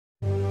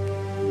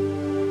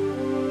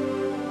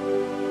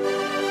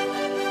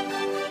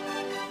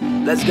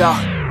let's go.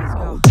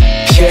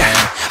 Yeah,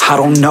 I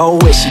don't know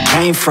where she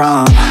came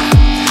from,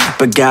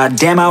 but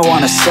goddamn I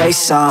wanna say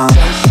some.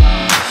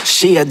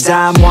 She a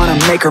dime, wanna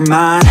make her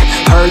mine.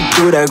 Heard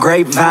through the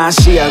grapevine,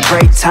 she a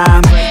great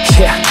time.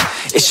 Yeah,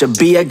 it should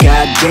be a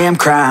goddamn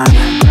crime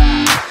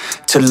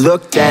to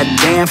look that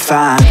damn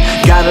fine.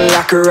 Gotta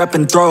lock her up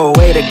and throw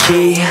away the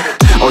key,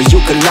 or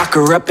you could lock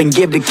her up and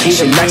give the key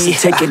to me.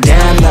 Take it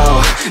down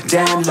low,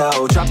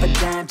 drop it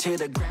down to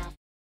the ground.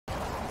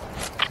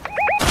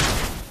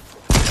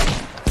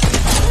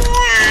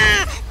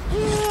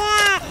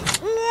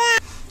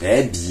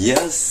 Eh bien,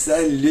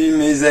 salut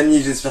mes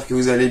amis, j'espère que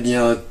vous allez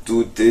bien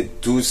toutes et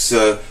tous.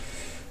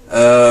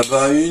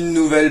 Une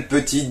nouvelle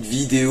petite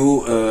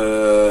vidéo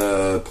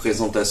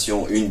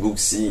présentation,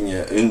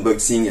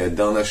 unboxing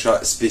d'un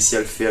achat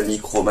spécial fait à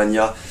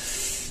Micromania.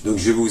 Donc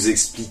je vais vous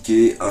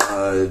expliquer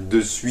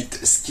de suite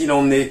ce qu'il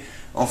en est.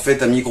 En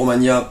fait, à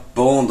Micromania,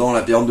 pendant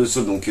la période de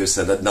solde, donc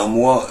ça date d'un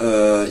mois,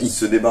 ils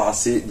se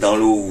débarrassaient d'un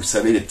lot, vous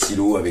savez, les petits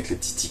lots avec les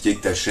petits tickets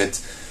que tu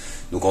achètes.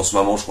 Donc en ce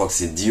moment, je crois que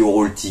c'est 10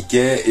 € le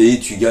ticket et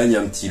tu gagnes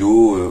un petit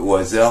lot au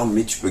hasard,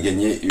 mais tu peux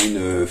gagner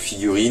une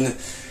figurine.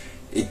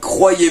 Et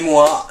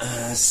croyez-moi,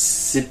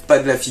 c'est pas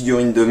de la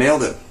figurine de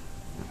merde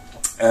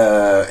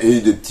et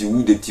des petits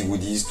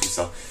goodies, tout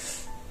ça.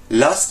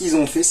 Là, ce qu'ils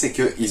ont fait, c'est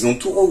qu'ils ont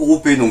tout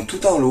regroupé, donc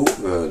tout un lot.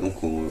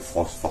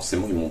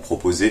 Forcément, ils m'ont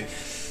proposé.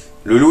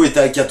 Le lot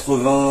était à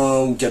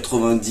 80 ou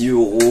 90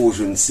 €,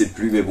 je ne sais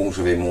plus, mais bon,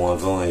 j'avais moins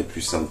 20 et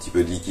plus un petit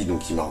peu de liquide,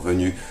 donc il m'a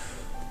revenu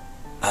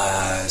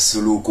ce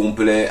lot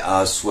complet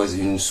à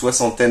une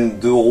soixantaine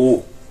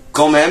d'euros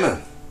quand même.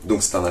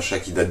 Donc c'est un achat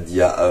qui date d'il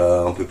y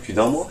a un peu plus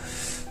d'un mois.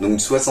 Donc une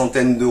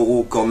soixantaine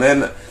d'euros quand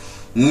même.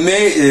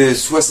 Mais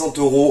 60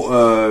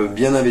 €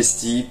 bien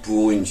investis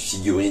pour une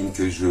figurine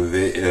que je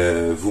vais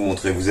vous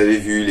montrer. Vous avez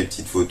vu les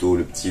petites photos,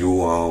 le petit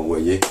lot, hein, vous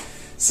voyez.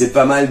 C'est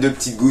pas mal de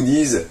petites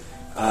goodies.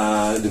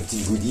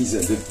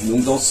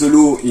 Donc dans ce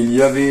lot, il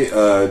y avait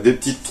des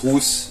petites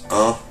trousses.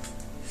 Hein,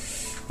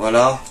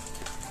 voilà.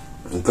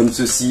 Comme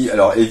ceci.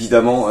 Alors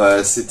évidemment,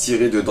 c'est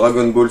tiré de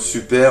Dragon Ball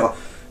Super,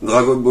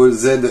 Dragon Ball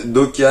Z,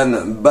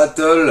 Dokkan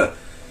Battle.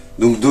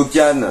 Donc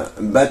Dokkan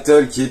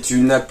Battle qui est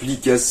une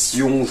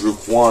application, je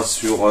crois,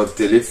 sur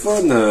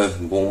téléphone.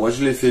 Bon, moi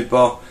je ne l'ai fait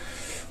pas.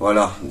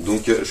 Voilà,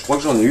 donc je crois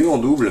que j'en ai une en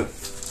double.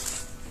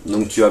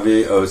 Donc tu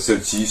avais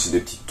celle-ci, c'est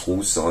des petites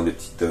trousses, hein, des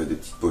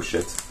petites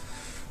pochettes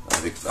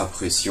avec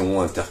impression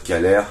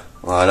intercalaire.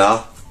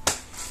 Voilà.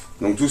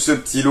 Donc tout ce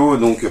petit lot,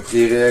 donc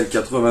prix réel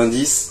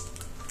 90.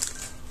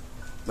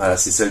 Voilà,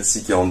 c'est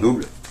celle-ci qui est en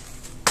double.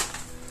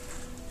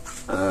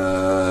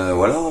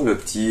 Voilà, le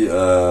petit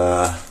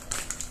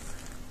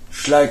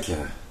Schlack,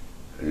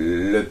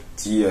 le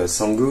petit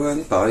Sangohan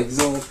par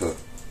exemple.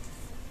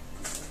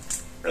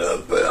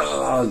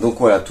 Donc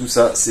voilà, tout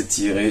ça c'est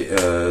tiré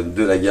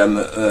de la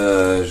gamme,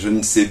 je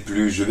ne sais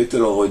plus, je vais te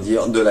le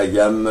redire, de la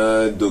gamme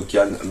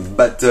Dokkan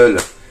Battle.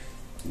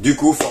 Du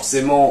coup,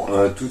 forcément,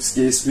 tout ce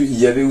qui est exclu, il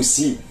y avait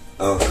aussi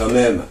quand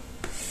même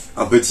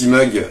un petit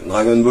mug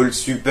Dragon Ball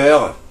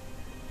Super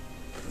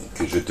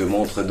que je te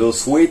montre de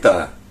suite.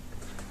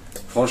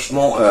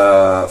 Franchement,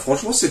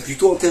 c'est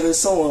plutôt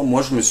intéressant, hein.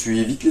 Moi, je me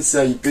suis vite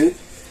laissé hyper.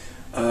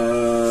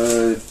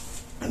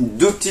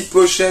 Deux petites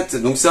pochettes.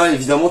 Donc ça,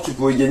 évidemment, tu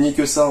pouvais gagner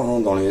que ça, hein,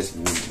 dans les.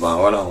 Ben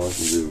voilà, hein,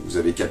 vous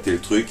avez capté le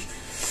truc.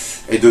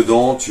 Et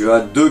dedans, tu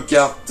as deux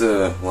cartes.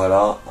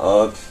 Voilà,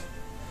 hop.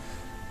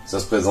 Ça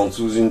se présente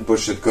sous une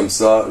pochette comme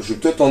ça. Je vais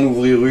peut-être en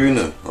ouvrir une.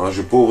 Hein,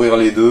 je vais pas ouvrir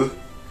les deux.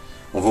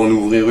 On va en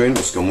ouvrir une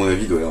parce qu'à mon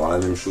avis, il doit y avoir la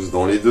même chose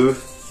dans les deux.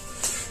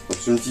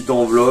 C'est une petite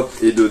enveloppe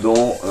et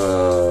dedans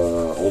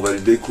on va le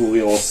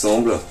découvrir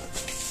ensemble.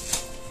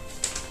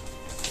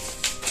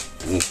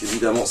 Donc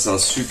évidemment c'est un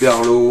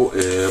super lot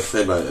et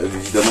après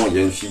évidemment il y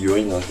a une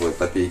figurine, hein, je n'aurais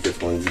pas payé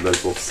 90 balles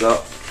pour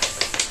ça.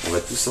 On va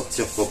tout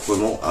sortir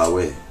proprement. Ah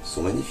ouais, ils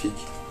sont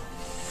magnifiques.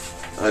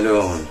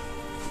 Alors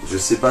je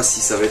sais pas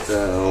si ça va être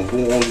un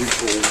bon rendu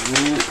pour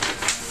vous.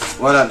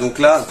 Voilà, donc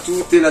là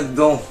tout est là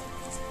dedans.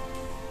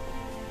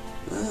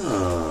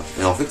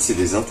 Et en fait c'est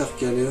des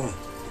intercalaires.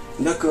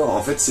 D'accord,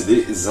 en fait c'est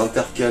des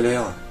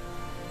intercalaires,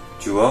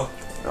 tu vois.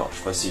 Alors je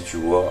sais pas si tu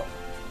vois,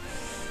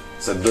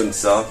 ça te donne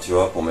ça, tu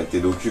vois, pour mettre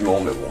tes documents.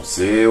 Mais bon,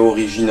 c'est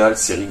original,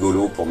 c'est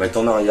rigolo pour mettre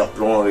en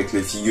arrière-plan avec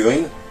les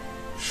figurines.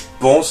 Je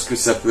pense que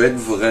ça peut être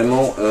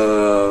vraiment,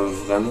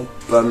 vraiment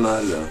pas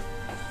mal.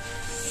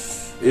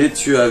 Et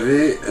tu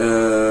avais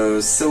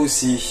ça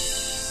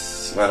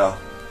aussi, voilà.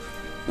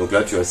 Donc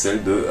là tu as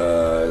celle de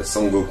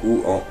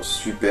Sangoku en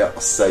Super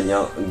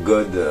Saiyan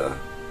God.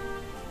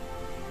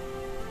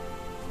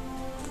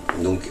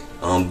 Donc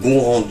un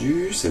bon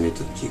rendu, ça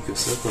m'étonne qu'il y ait que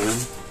ça quand même.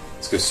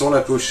 Parce que sur la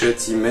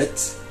pochette ils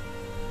mettent...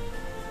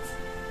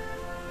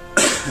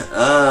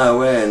 Ah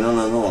ouais,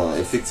 non,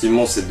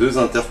 effectivement c'est deux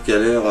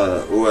intercalaires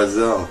au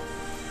hasard.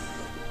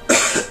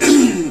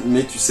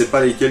 Mais tu sais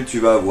pas lesquels tu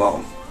vas avoir.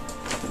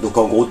 Donc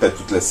en gros tu as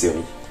toute la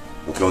série.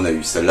 Donc là on a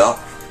eu celle-là.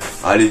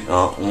 Allez,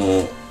 hein,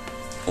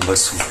 on va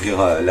s'ouvrir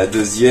la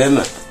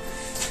deuxième.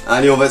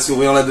 Allez, on va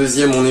s'ouvrir la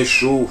deuxième, on est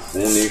chaud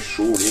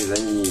les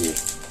amis.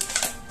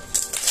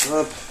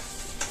 Hop.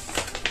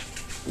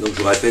 Donc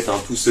je répète, hein,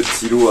 tout ce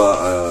petit lot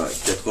à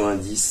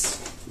 90.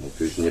 Donc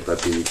je n'ai pas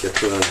payé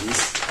 90.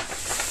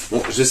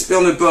 Bon,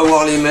 j'espère ne pas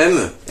avoir les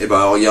mêmes. Et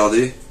ben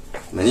regardez,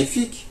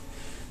 magnifique.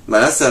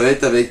 Bah là ça va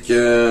être avec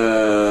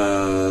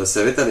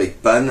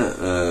Pan,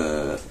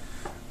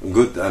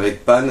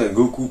 avec Pan,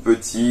 Goku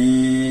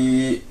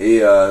petit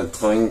et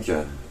Trunk.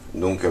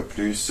 Donc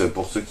plus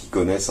pour ceux qui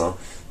connaissent, hein,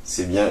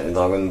 c'est bien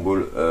Dragon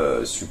Ball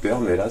Super,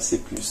 mais là c'est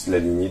plus la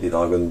lignée des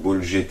Dragon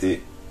Ball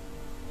GT.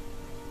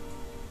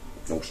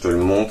 Donc je te le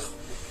montre.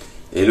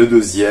 Et le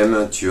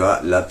deuxième, tu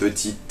as la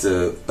petite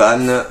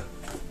Pan.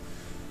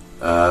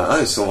 Ah,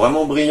 elles sont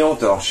vraiment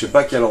brillantes. Alors je sais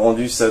pas quel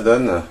rendu ça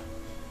donne.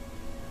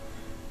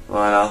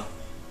 Voilà.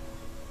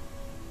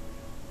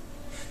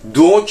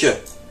 Donc,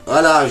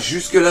 voilà,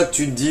 jusque là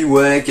tu te dis,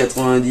 ouais,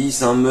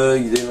 90, un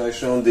mug, des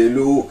machins, des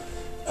lots.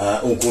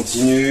 On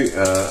continue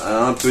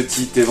à un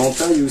petit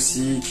éventail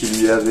aussi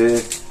qu'il y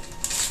avait.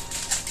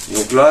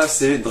 Donc là,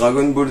 c'est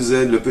Dragon Ball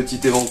Z, le petit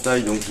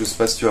éventail. Donc je sais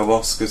pas si tu vas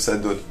voir ce que ça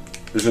donne.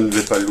 Je ne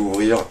vais pas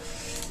l'ouvrir.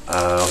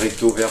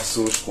 Recto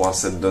verso, je crois,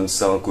 ça te donne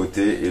ça un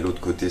côté et l'autre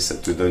côté, ça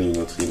te donne une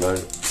autre image.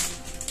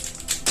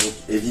 Donc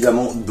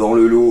évidemment, dans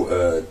le lot,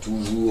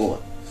 toujours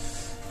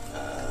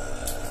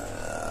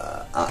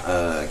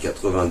à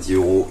 90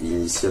 €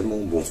 initialement.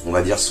 Bon, on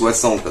va dire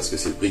 60 parce que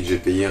c'est le prix que j'ai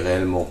payé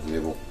réellement, mais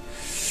bon.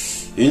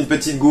 Une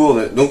petite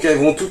gourde. Donc elles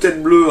vont toutes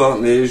être bleues, hein,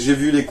 mais j'ai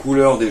vu les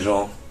couleurs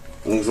déjà.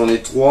 Donc j'en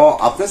ai 3.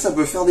 Après, ça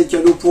peut faire des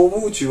cadeaux pour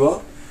vous, tu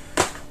vois.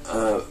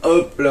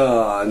 Hop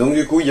là. Donc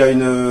du coup, il y a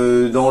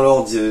une, dans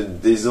l'ordre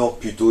des ordres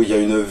plutôt, il y a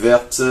une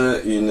verte,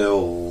 une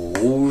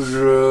rouge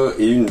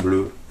et une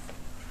bleue.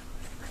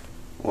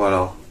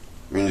 Voilà.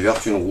 Une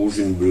verte, une rouge,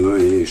 une bleue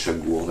et chaque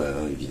gourde,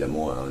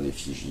 évidemment, a un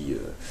effigie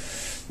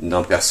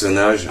d'un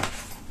personnage.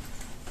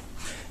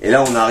 Et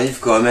là, on arrive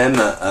quand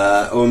même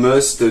au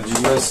must du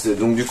must.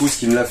 Donc du coup, ce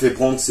qui me l'a fait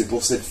prendre, c'est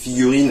pour cette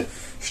figurine.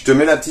 Je te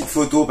mets la petite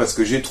photo parce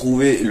que j'ai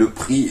trouvé le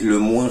prix le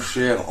moins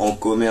cher en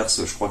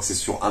commerce. Je crois que c'est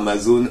sur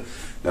Amazon.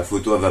 La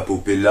photo, elle va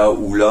popper là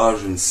ou là,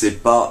 je ne sais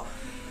pas.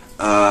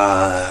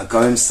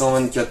 Quand même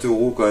 124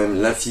 € quand même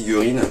la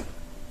figurine.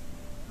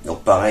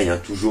 Donc pareil, hein,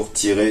 toujours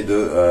tiré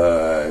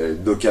de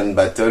Dokkan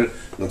Battle.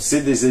 Donc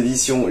c'est des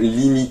éditions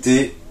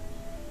limitées.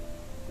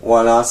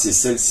 Voilà, c'est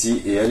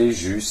celle-ci et elle est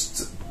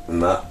juste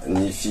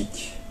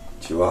magnifique.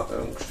 Tu vois,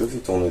 donc je te fais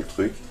tourner le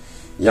truc.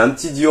 Il y a un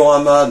petit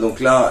diorama,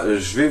 donc là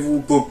je vais vous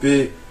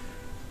popper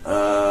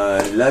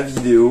la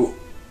vidéo.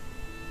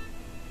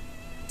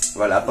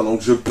 Voilà, pendant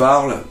que je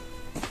parle,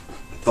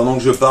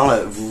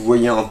 vous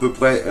voyez à peu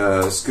près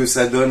ce que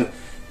ça donne.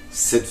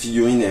 Cette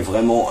figurine est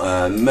vraiment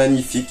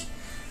magnifique.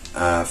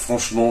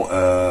 Franchement,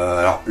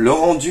 alors le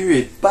rendu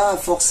est pas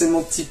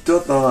forcément tip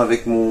top, hein,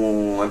 avec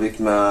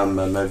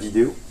ma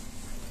vidéo,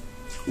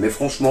 mais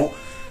franchement,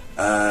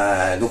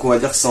 donc on va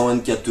dire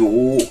 124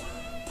 €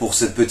 pour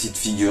cette petite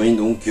figurine,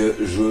 donc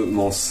je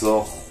m'en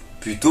sors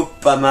plutôt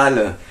pas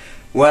mal.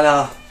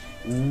 Voilà,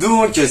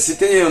 donc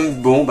c'était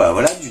bon, bah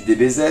voilà, du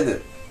DBZ.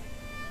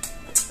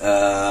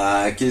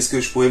 Qu'est-ce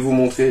que je pourrais vous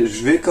montrer?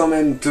 Je vais quand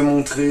même te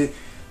montrer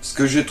ce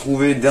que j'ai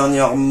trouvé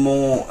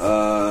dernièrement,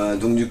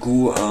 donc du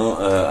coup, hein,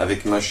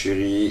 avec ma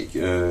chérie,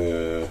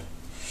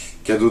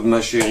 cadeau de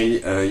ma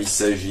chérie, il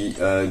s'agit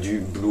du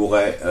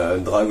Blu-ray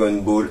Dragon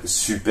Ball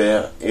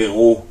Super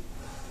Hero.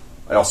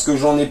 Alors ce que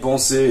j'en ai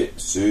pensé,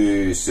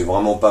 c'est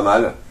vraiment pas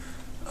mal.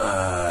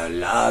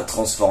 La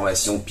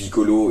transformation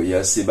Piccolo est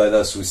assez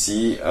badass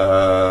aussi.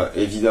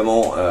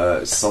 Évidemment,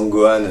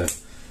 Sangohan,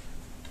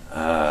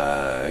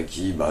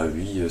 qui bah,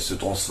 lui se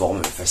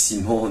transforme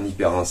facilement en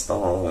hyper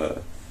instinct. Hein,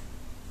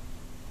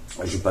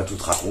 je vais pas tout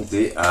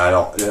raconter.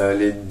 Alors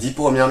les 10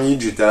 premières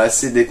minutes, j'étais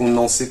assez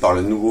décontenancé par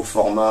le nouveau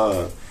format.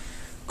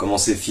 Comment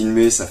c'est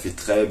filmé, ça fait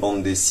très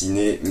bande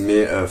dessinée.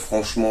 Mais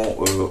franchement,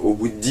 au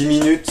bout de 10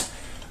 minutes,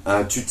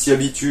 tu t'y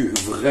habitues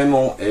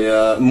vraiment. Et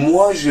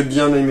moi j'ai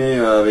bien aimé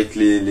avec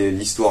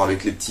l'histoire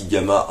avec les petits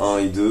gammas 1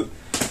 et 2.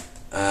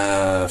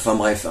 Enfin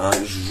bref, hein,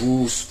 je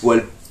vous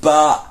spoil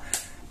pas.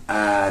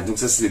 Donc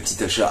ça c'est les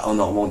petits achats en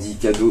Normandie,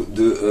 cadeau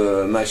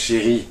de ma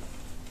chérie.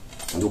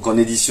 Donc en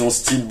édition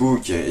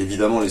Steelbook,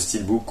 évidemment le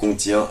Steelbook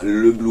contient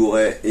le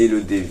Blu-ray et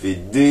le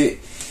DVD.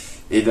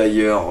 Et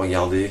d'ailleurs,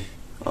 regardez,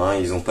 hein,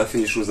 ils n'ont pas fait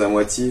les choses à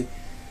moitié.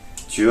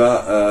 Tu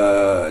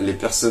as les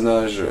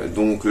personnages,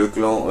 donc le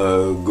clan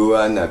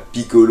Gohan,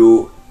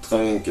 Piccolo,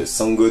 Trunk,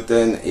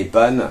 Sangoten et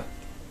Pan.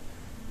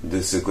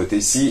 De ce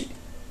côté-ci,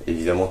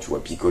 évidemment tu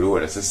vois Piccolo,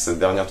 voilà, ça c'est sa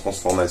dernière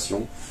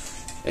transformation.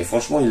 Et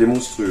franchement il est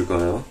monstrueux quand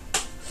même. Hein.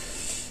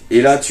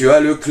 Et là tu as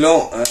le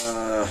clan...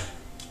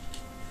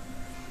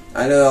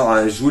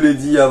 Alors, je vous l'ai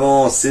dit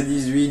avant,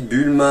 C18,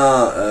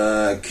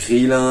 Bulma,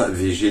 Krillin,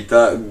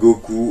 Vegeta,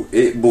 Goku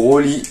et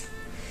Broly.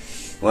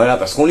 Voilà,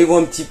 parce qu'on les voit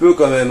un petit peu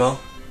quand même,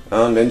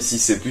 hein, même si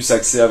c'est plus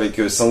axé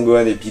avec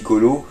Sangohan et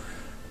Piccolo,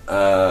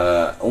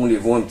 on les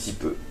voit un petit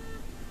peu.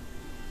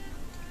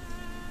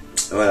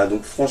 Voilà,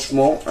 donc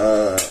franchement,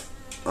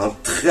 un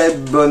très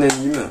bon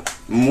anime.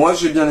 Moi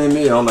j'ai bien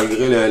aimé, hein,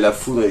 malgré la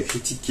foudre et les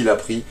critiques qu'il a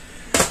pris.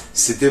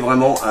 C'était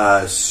vraiment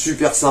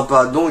super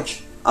sympa.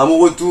 Donc, à mon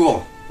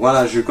retour,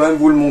 Voilà, je vais quand même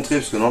vous le montrer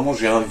parce que normalement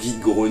j'ai un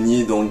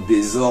vide-grenier dans le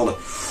désordre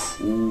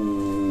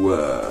où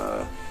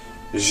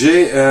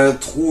j'ai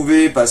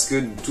trouvé, parce que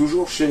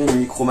toujours chez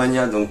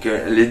Micromania, donc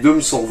les deux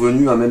me sont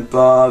revenus à même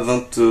pas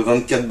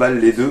 24 balles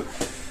les deux.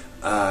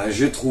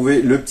 J'ai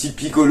trouvé le petit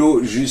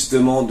Piccolo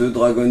justement de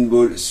Dragon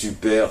Ball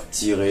Super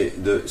tiré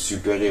de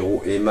Super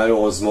Héros, et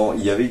malheureusement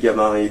il y avait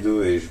Gamma Ray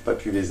 2 et j'ai pas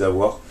pu les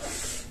avoir.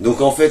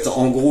 Donc en fait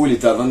en gros il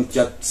est à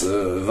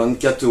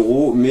 24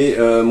 €, mais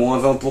moins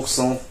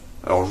 20%.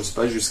 Alors je sais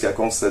pas jusqu'à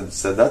quand ça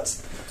date.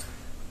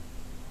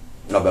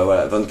 Ah bah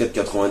voilà,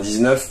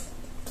 24,99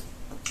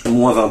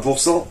 moins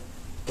 20%.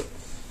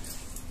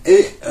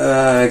 Et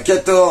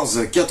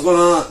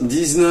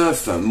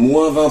 14,99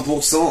 moins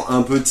 20%,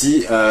 un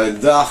petit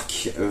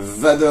Dark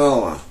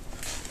Vador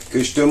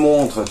que je te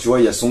montre. Tu vois,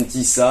 il y a son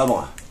petit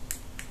sabre.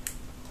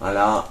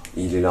 Voilà,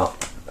 il est là.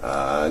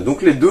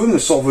 Donc les deux me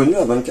sont revenus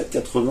à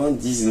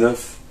 24,99.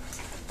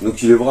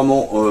 Donc il est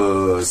vraiment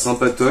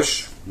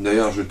sympatoche.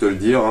 D'ailleurs, je vais te le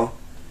dire. Hein.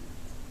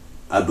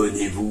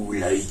 Abonnez-vous,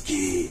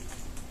 likez.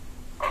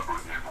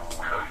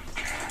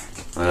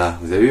 Voilà,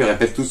 vous avez vu, il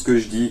répète tout ce que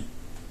je dis.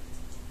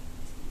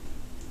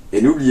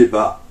 Et n'oubliez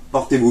pas,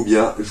 portez-vous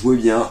bien, jouez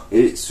bien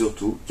et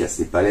surtout,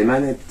 cassez pas les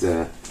manettes.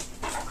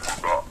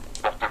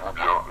 Portez-vous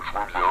bien,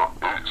 jouez bien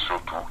et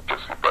surtout,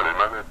 cassez pas les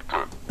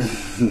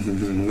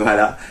manettes.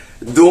 Voilà.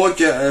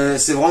 Donc,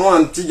 c'est vraiment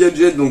un petit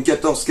gadget, donc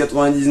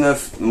 14,99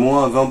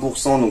 moins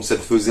 20%, donc ça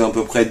te faisait à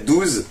peu près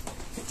 12.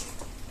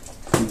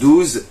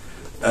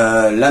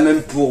 Là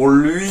même pour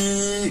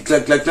lui,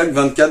 clac,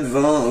 24,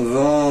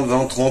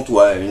 20, 30,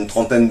 ouais, une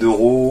trentaine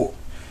d'euros.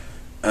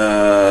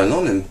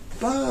 Non, même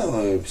pas,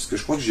 puisque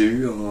je crois que j'ai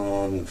eu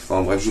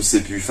enfin bref, je sais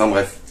plus, enfin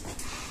bref.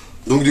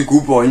 Donc du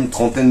coup, pour une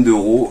trentaine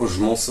d'euros, je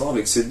m'en sors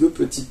avec ces deux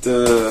petites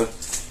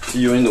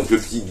figurines. Donc le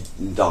petit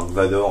Dark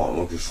Vador,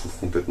 moi que je trouve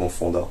complètement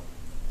fanda.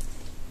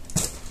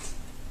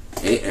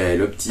 Et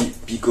le petit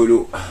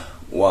Piccolo,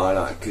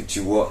 voilà, que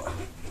tu vois.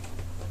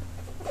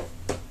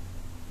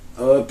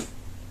 Hop.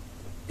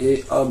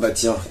 Et ah bah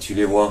tiens, tu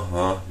les vois,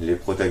 hein, les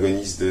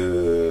protagonistes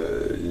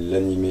de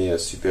l'animé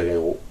Super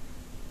Héros.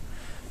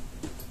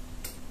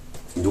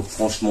 Donc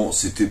franchement,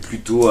 c'était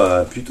plutôt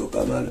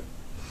pas mal.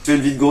 Je fais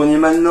le vide-grenier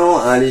maintenant.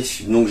 Allez,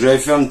 donc j'avais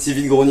fait un petit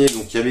vide-grenier,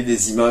 donc il y avait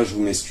des images,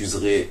 vous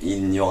m'excuserez,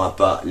 il n'y aura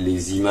pas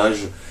les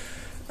images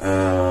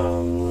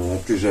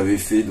que j'avais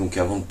fait donc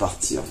avant de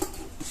partir.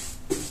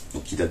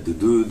 Donc il date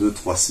de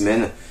 2-3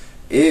 semaines.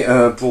 Et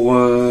pour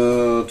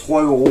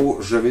 3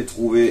 €, j'avais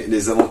trouvé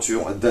les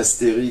aventures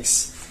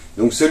d'Astérix.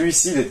 Donc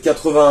celui-ci, il est de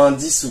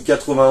 90 ou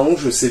 91,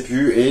 je sais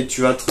plus. Et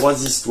tu as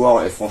 3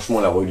 histoires. Et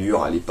franchement, la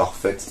reliure, elle est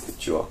parfaite,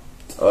 tu vois.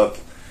 Hop.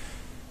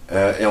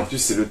 Et en plus,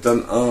 c'est le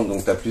tome 1,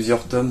 donc tu as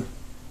plusieurs tomes.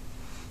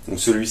 Donc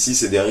celui-ci,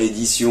 c'est des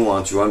rééditions,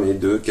 hein, tu vois, mais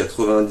de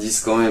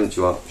 90 quand même, tu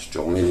vois. Je te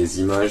remets les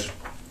images.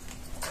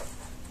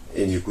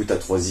 Et du coup, tu as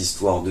 3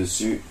 histoires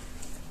dessus.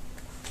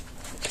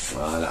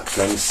 Voilà,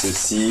 comme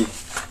ceci.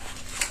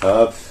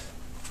 Hop.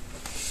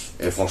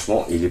 Et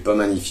franchement, il est pas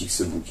magnifique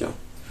ce bouquin.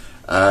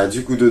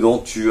 Du coup, dedans,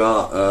 tu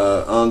as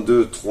 1,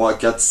 2, 3,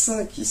 4,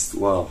 5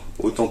 histoires.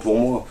 Autant pour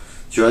moi.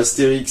 Tu as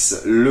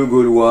Astérix le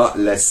Gaulois,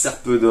 la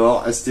Serpe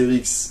d'Or,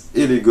 Astérix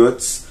et les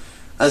Goths,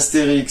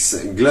 Astérix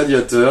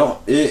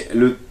Gladiateur et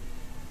le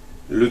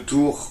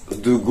Tour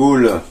de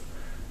Gaulle.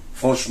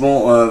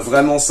 Franchement,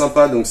 vraiment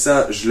sympa. Donc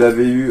ça, je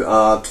l'avais eu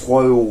à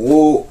 3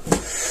 €.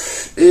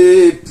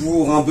 Et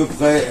pour à peu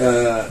près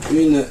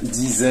une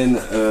dizaine,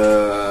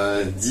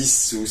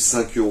 10 ou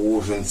 5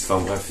 €,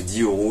 enfin bref,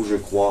 10 € je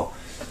crois,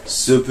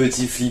 ce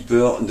petit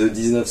flipper de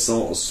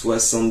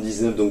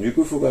 1979. Donc du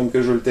coup, il faut quand même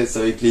que je le teste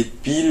avec les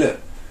piles.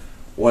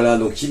 Voilà,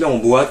 donc il est en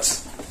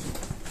boîte.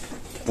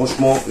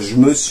 Franchement, je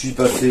me suis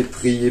pas fait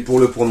prier pour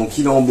le prendre. Donc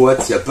il est en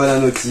boîte, il n'y a pas la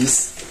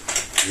notice.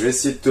 Je vais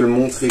essayer de te le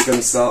montrer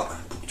comme ça,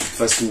 pour que tu te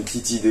fasses une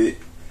petite idée.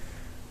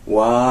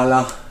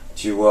 Voilà,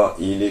 tu vois,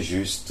 il est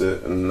juste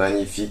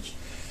magnifique.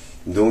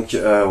 Donc,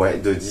 ouais,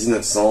 de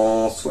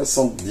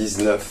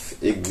 1979,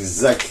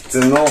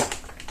 exactement.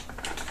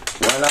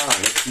 Voilà,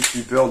 le petit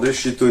flipper de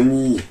chez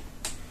Tony.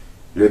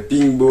 Le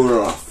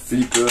Pinball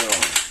Flipper.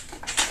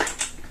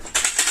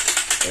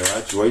 Et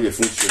voilà, tu vois, il est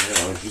fonctionnel.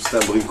 Hein, juste à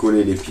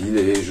bricoler les piles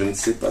et je ne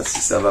sais pas si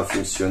ça va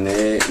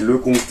fonctionner. Le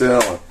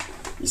compteur,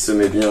 il se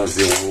met bien à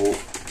 0.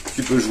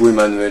 Tu peux jouer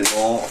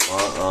manuellement.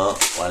 1,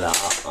 voilà,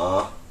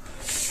 1.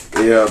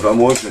 Et bah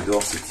moi,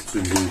 j'adore ces petits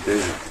trucs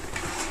vintage.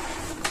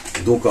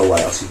 Donc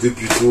voilà, c'était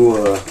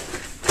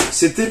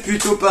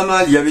plutôt pas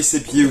mal. Il y avait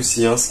ses pieds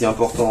aussi, hein, ce qui est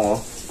important. Hein.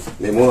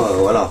 Mais moi,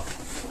 voilà,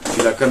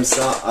 tu l'as comme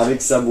ça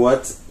avec sa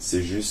boîte,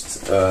 c'est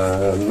juste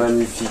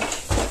magnifique.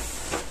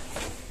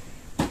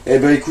 Eh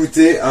ben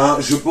écoutez, hein,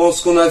 je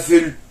pense qu'on a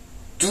fait le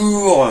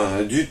tour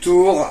du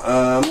tour.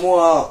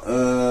 Moi,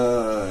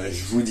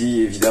 je vous dis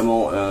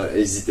évidemment,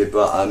 n'hésitez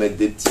pas à mettre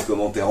des petits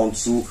commentaires en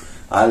dessous,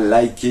 à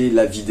liker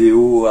la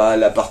vidéo, à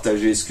la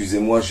partager.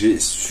 Excusez-moi, j'ai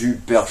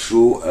super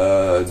chaud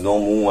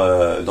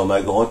dans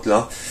ma grotte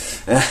là.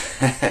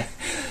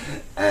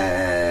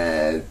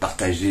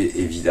 Partagez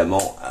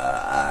évidemment,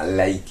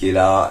 likez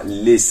là,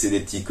 laissez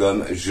des petits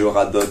coms. Je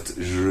radote,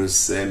 je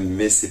sais,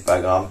 mais c'est pas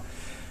grave.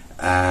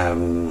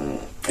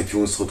 Et puis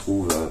on se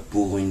retrouve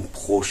pour une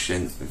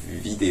prochaine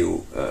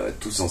vidéo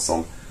tous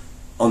ensemble.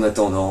 En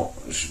attendant,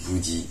 je vous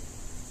dis,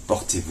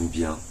 portez-vous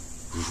bien,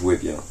 jouez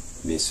bien,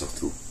 mais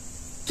surtout,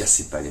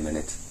 cassez pas les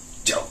manettes.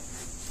 Ciao!